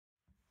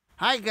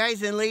Hi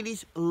guys and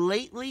ladies,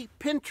 lately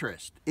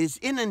Pinterest is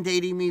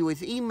inundating me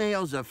with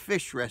emails of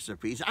fish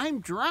recipes. I'm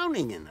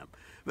drowning in them,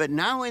 but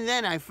now and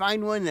then I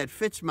find one that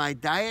fits my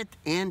diet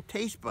and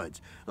taste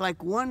buds,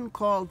 like one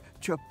called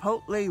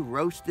Chipotle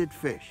Roasted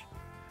Fish.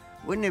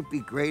 Wouldn't it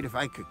be great if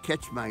I could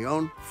catch my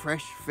own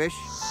fresh fish?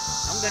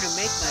 I'm gonna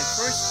make my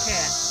first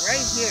cast right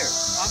here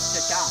off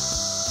the dock.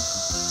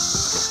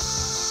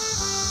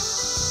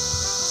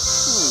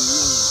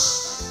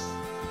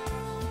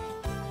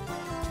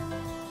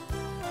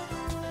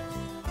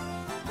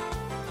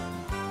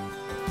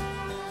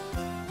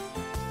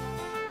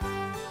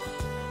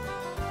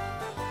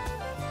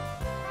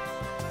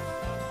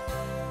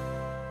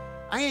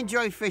 I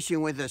enjoy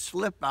fishing with a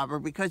slip bobber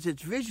because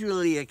it's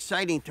visually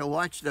exciting to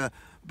watch the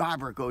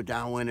bobber go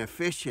down when a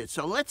fish hits.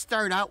 So let's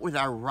start out with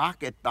our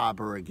rocket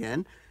bobber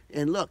again.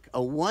 And look,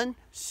 a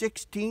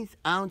 1/16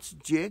 ounce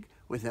jig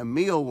with a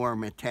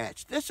mealworm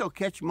attached. This will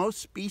catch most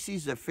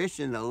species of fish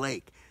in the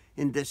lake.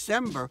 In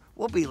December,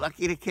 we'll be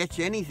lucky to catch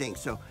anything,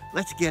 so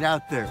let's get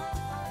out there.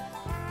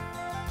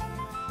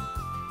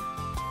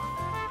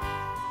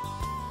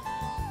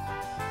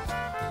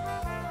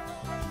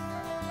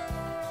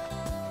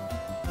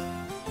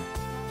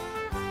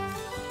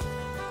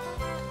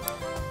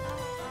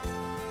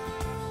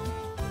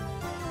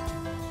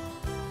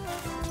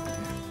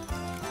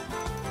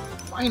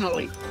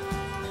 Finally.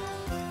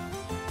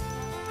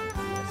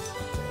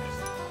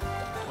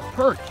 A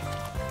perch.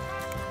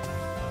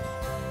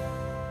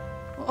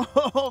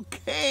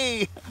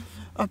 Okay,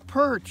 a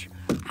perch.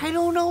 I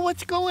don't know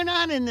what's going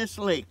on in this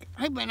lake.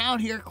 I've been out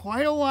here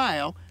quite a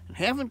while and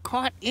haven't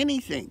caught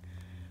anything.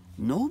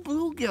 No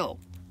bluegill.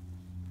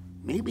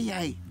 Maybe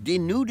I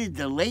denuded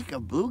the lake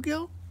of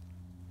bluegill?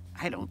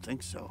 I don't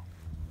think so.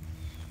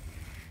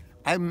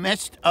 I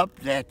messed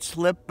up that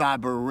slip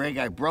bobber rig.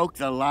 I broke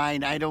the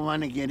line. I don't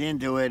want to get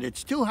into it.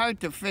 It's too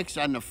hard to fix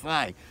on the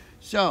fly.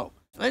 So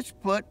let's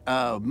put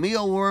a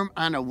mealworm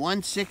on a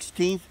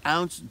 1/16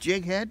 ounce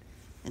jig head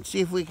and see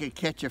if we could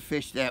catch a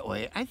fish that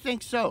way. I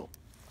think so.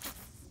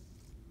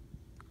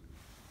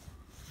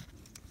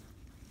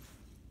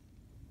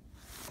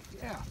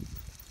 Yeah.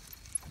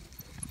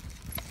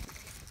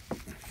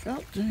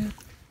 Something.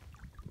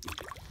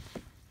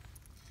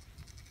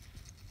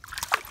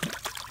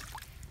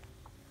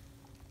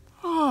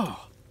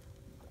 Oh,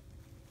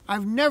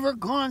 I've never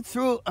gone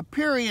through a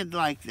period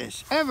like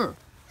this, ever,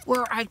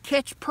 where I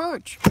catch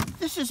perch.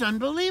 This is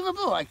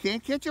unbelievable. I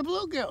can't catch a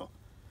bluegill.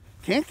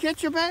 Can't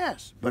catch a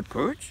bass, but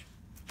perch?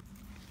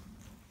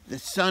 The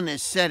sun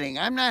is setting.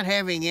 I'm not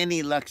having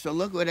any luck, so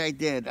look what I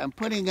did. I'm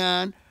putting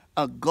on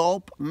a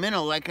Gulp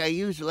minnow like I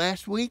used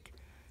last week,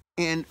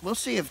 and we'll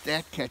see if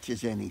that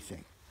catches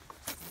anything.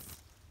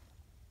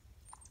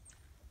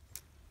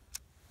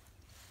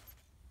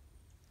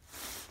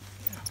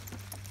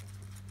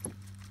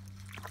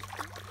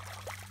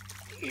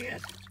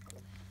 Yes.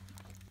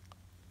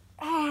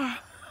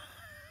 Ah.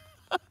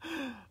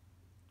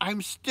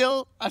 I'm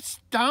still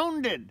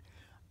astounded.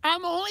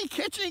 I'm only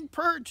catching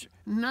perch,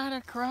 not a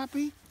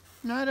crappie,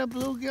 not a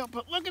bluegill,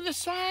 but look at the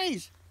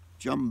size.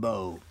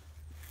 Jumbo.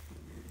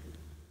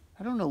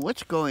 I don't know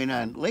what's going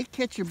on. Lake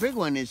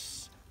Ketchabigwon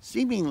is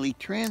seemingly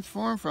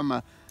transformed from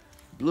a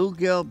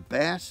bluegill,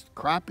 bass,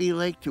 crappie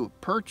lake to a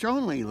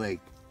perch-only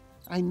lake.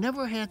 I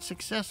never had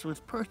success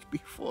with perch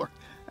before.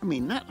 I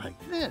mean, not like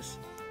this.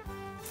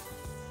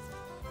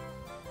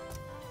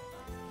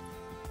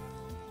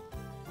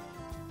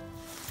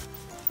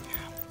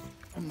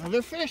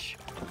 Another fish.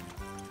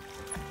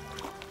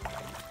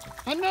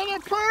 Another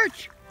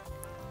perch.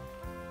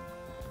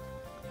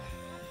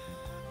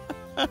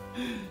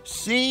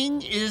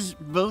 Seeing is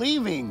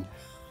believing.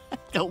 I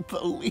don't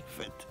believe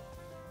it.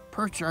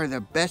 Perch are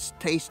the best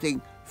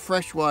tasting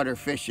freshwater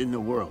fish in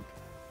the world.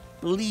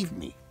 Believe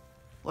me.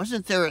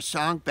 Wasn't there a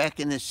song back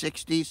in the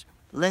 60s?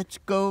 Let's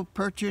go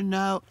perching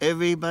now.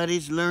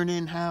 Everybody's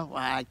learning how. Well,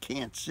 I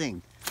can't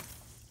sing.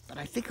 But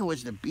I think it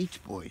was the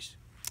Beach Boys.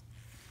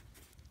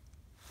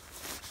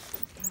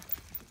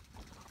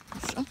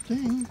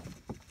 Something.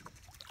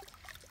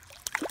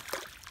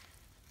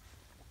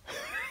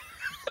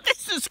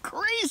 This is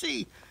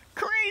crazy,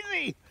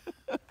 crazy.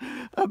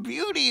 A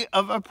beauty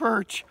of a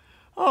perch.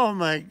 Oh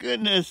my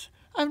goodness.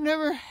 I've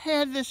never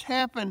had this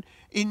happen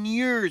in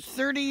years,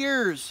 30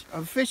 years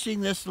of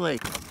fishing this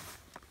lake.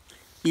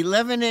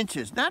 11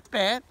 inches, not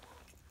bad.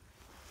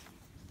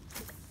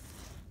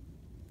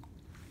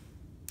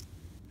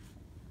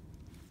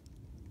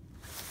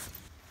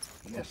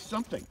 Yes,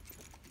 something.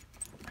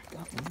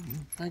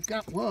 I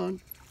got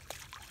one.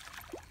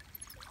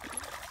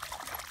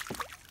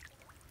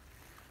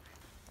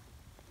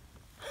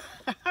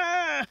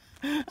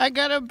 I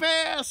got a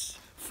bass.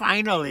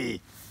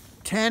 Finally.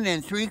 10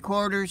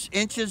 3/4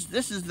 inches.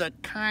 This is the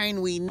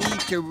kind we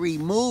need to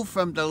remove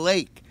from the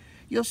lake.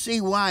 You'll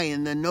see why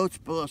in the notes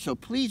below, so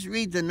please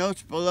read the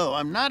notes below.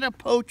 I'm not a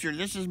poacher.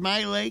 This is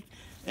my lake,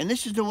 and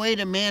this is the way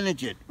to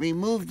manage it.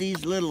 Remove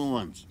these little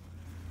ones.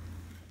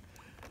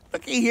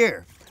 Looky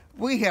here.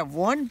 We have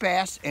 1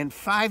 bass and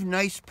 5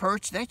 nice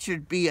perch. That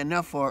should be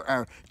enough for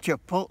our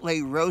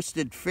Chipotle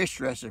Roasted Fish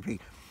recipe.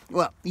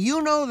 Well,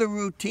 you know the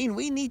routine.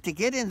 We need to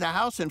get in the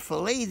house and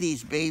fillet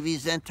these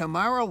babies, and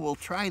tomorrow we'll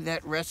try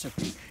that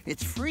recipe.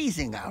 It's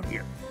freezing out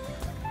here.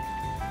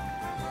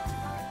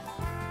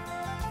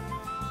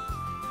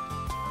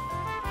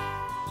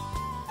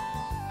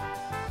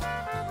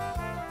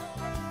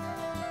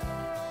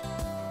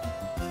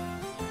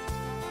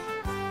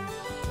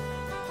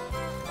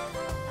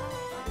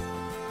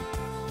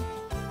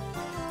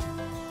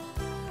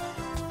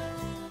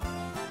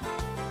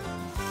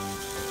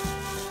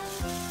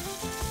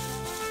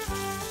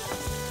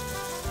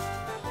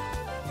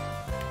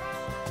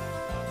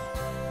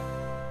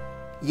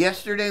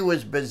 Yesterday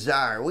was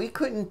bizarre. We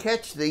couldn't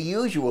catch the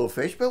usual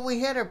fish, but we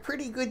had a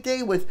pretty good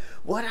day with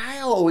what I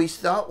always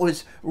thought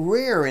was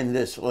rare in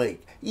this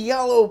lake,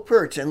 yellow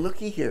perch. And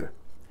looky here.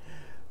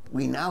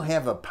 We now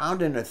have 1.33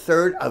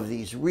 pounds of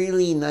these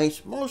really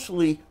nice,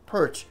 mostly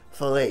perch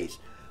fillets.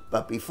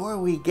 But before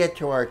we get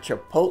to our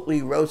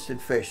Chipotle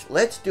roasted fish,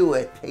 let's do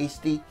a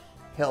tasty,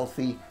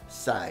 healthy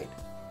side.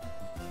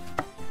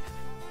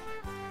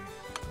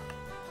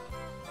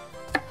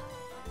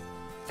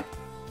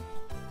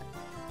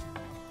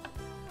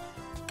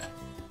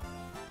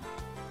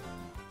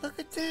 Look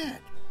at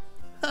that.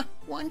 Huh,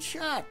 one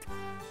shot.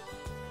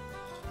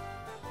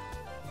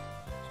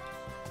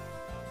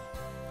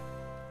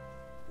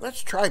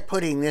 Let's try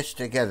putting this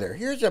together.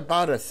 Here's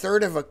about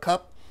 1/3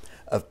 cup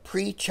of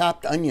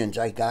pre-chopped onions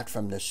I got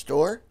from the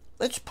store.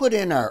 Let's put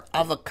in our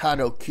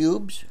avocado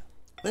cubes.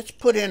 Let's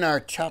put in our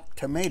chopped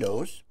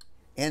tomatoes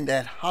and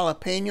that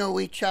jalapeno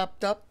we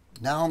chopped up.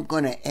 Now I'm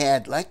going to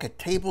add like a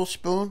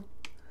tablespoon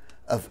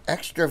of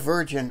extra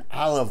virgin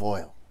olive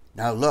oil.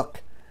 Now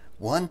look.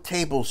 1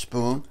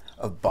 tablespoon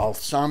of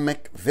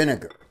balsamic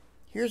vinegar.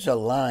 Here's a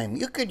lime.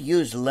 You could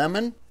use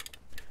lemon.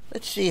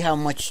 Let's see how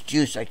much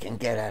juice I can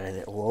get out of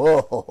it.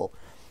 Whoa,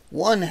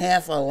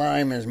 1/2 a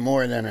lime is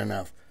more than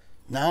enough.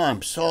 Now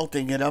I'm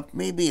salting it up,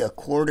 maybe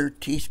 1/4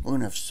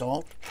 teaspoon of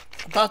salt.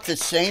 About the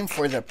same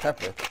for the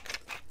pepper.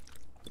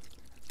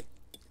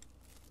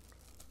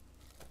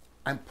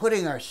 I'm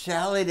putting our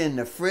salad in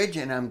the fridge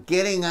and I'm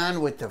getting on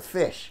with the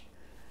fish.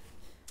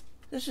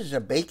 This is a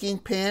baking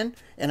pan,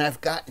 and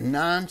I've got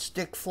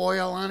non-stick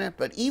foil on it,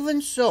 but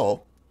even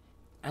so,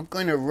 I'm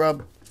going to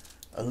rub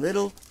a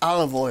little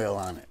olive oil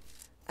on it.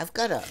 I've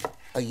got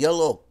a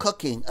yellow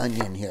cooking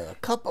onion here, a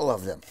couple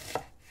of them.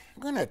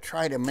 I'm going to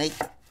try to make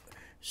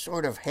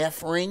sort of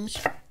half rings.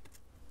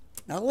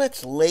 Now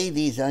let's lay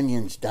these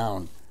onions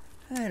down.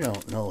 I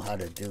don't know how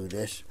to do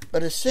this,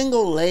 but a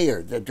single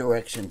layer, the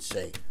directions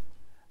say.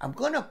 I'm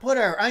going to put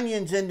our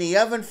onions in the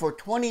oven for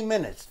 20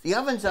 minutes. The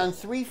oven's on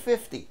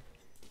 350.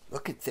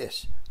 Look at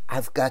this.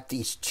 I've got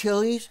these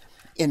chilies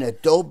in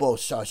adobo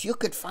sauce. You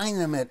could find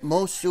them at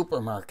most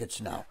supermarkets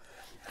now.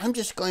 I'm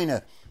just going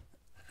to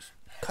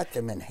cut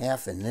them in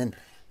half and then,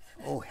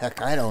 oh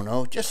heck, I don't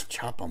know, just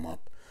chop them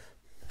up.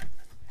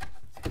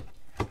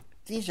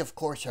 These, of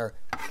course, are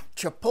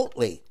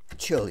Chipotle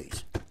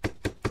chilies.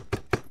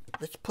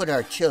 Let's put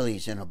our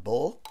chilies in a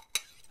bowl.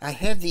 I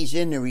have these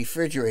in the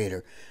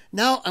refrigerator.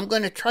 Now I'm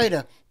going to try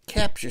to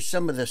capture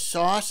some of the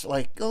sauce,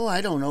 like, oh,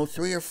 I don't know,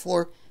 3 or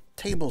 4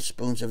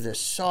 tablespoons of this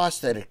sauce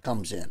that it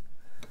comes in.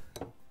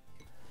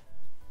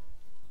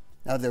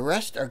 Now the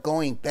rest are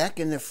going back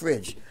in the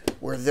fridge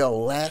where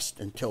they'll last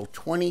until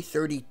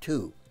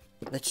 2032.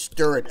 Let's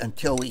stir it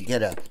until we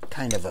get a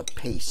kind of a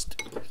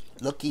paste.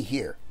 Looky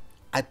here.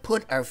 I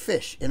put our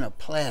fish in a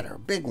platter,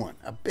 big one,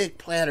 a big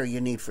platter you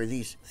need for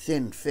these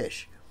thin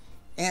fish.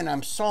 And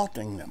I'm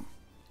salting them.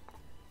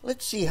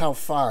 Let's see how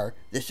far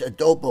this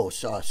adobo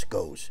sauce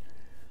goes.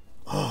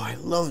 Oh, I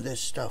love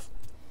this stuff.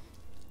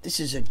 This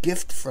is a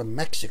gift from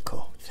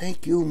Mexico.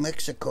 Thank you,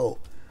 Mexico.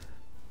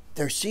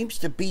 There seems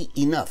to be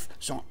enough,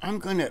 so I'm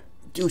going to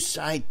do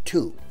side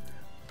 2.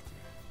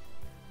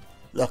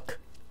 Look,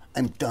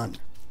 I'm done.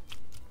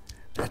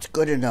 That's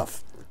good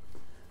enough.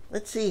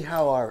 Let's see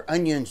how our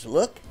onions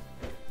look.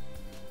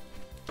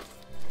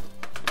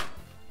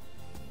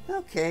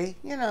 Okay,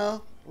 you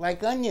know,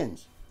 like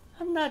onions.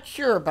 I'm not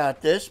sure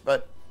about this,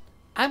 but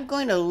I'm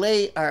going to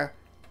lay our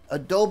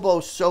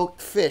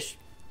adobo-soaked fish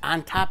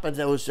on top of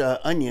those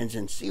onions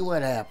and see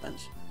what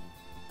happens.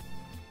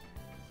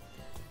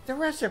 The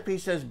recipe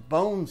says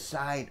bone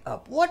side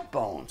up. What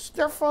bones?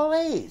 They're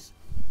fillets.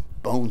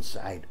 Bone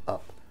side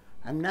up.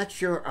 I'm not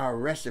sure our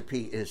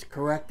recipe is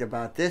correct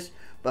about this,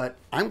 but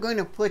I'm going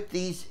to put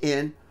these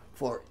in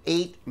for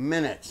 8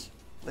 minutes.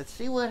 Let's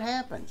see what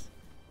happens.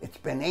 It's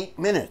been 8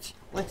 minutes.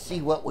 Let's see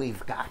what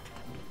we've got.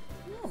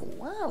 Oh,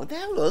 wow,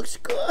 that looks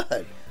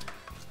good.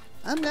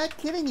 I'm not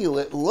kidding you,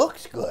 it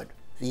looks good.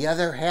 The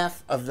other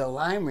half of the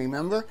lime,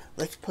 remember?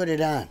 Let's put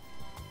it on.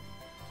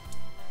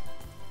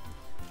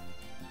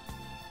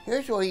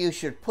 Here's where you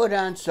should put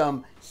on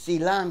some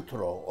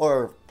cilantro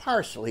or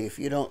parsley if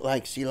you don't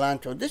like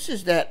cilantro. This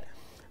is that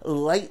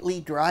lightly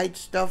dried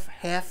stuff,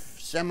 half,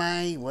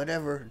 semi,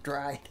 whatever,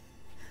 dried.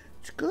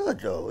 It's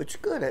good though, it's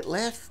good. It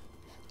lasts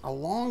a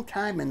long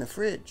time in the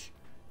fridge.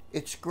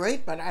 It's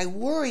great, but I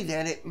worry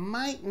that it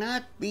might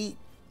not be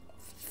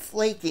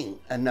flaking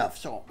enough.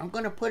 So I'm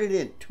gonna put it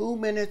in 2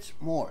 minutes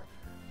more.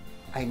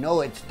 I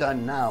know it's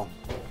done now.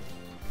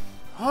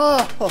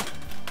 Oh,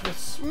 the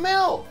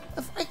smell.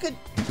 If I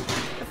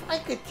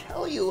could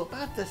tell you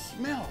about the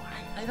smell,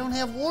 I don't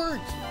have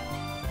words.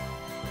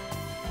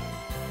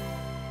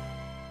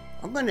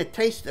 I'm gonna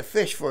taste the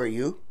fish for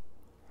you.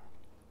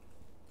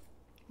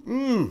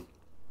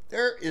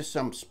 There is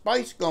some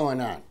spice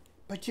going on.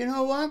 But you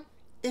know what?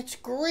 It's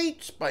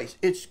great spice.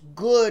 It's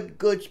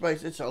good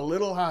spice. It's a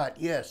little hot,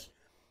 yes.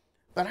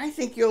 But I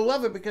think you'll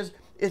love it because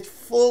it's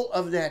full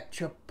of that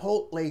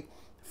chipotle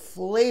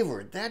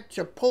flavor. That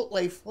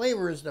chipotle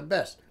flavor is the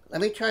best.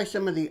 Let me try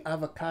some of the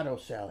avocado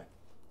salad.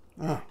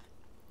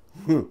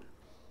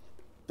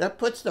 That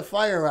puts the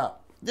fire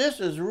out. This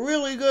is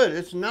really good.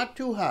 It's not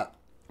too hot.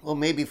 Well,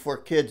 maybe for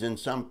kids and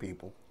some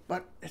people.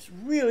 But it's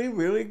really,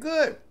 really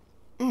good.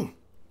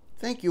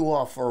 Thank you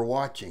all for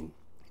watching.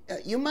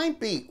 You might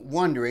be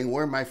wondering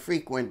where my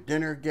frequent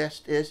dinner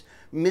guest is,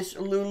 Miss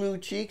Lulu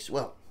Cheeks.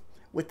 Well,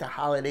 with the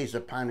holidays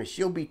upon us,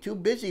 she'll be too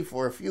busy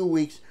for a few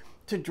weeks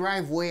to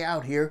drive way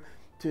out here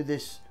to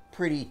this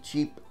pretty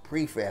cheap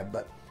prefab.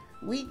 But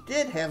we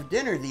did have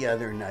dinner the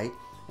other night,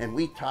 and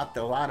we talked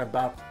a lot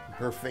about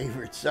her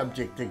favorite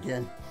subject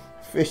again,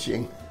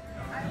 fishing.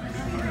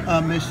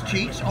 Miss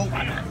Cheeks? Oh,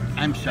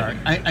 I'm sorry.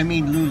 I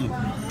mean Lulu.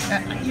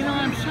 You know,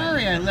 I'm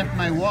sorry I left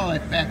my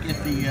wallet back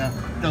at the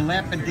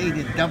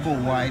dilapidated double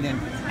wide, and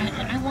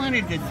I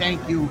wanted to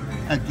thank you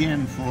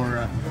again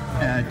for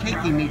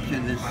taking me to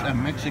this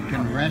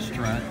Mexican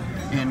restaurant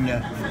and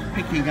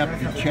picking up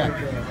the check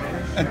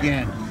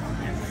again.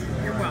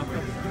 You're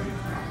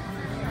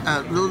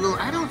welcome. Lulu,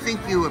 I don't think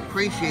you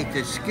appreciate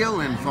the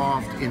skill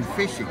involved in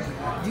fishing.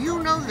 Do you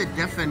know the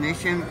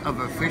definition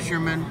of a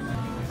fisherman?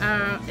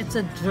 It's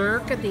a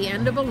jerk at the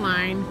end of a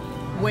line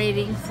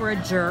waiting for a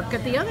jerk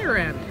at the other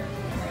end.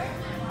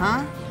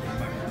 Huh?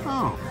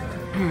 Oh.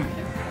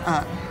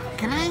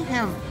 Can I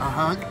have a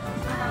hug?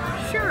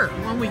 Sure,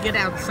 when we get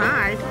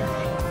outside.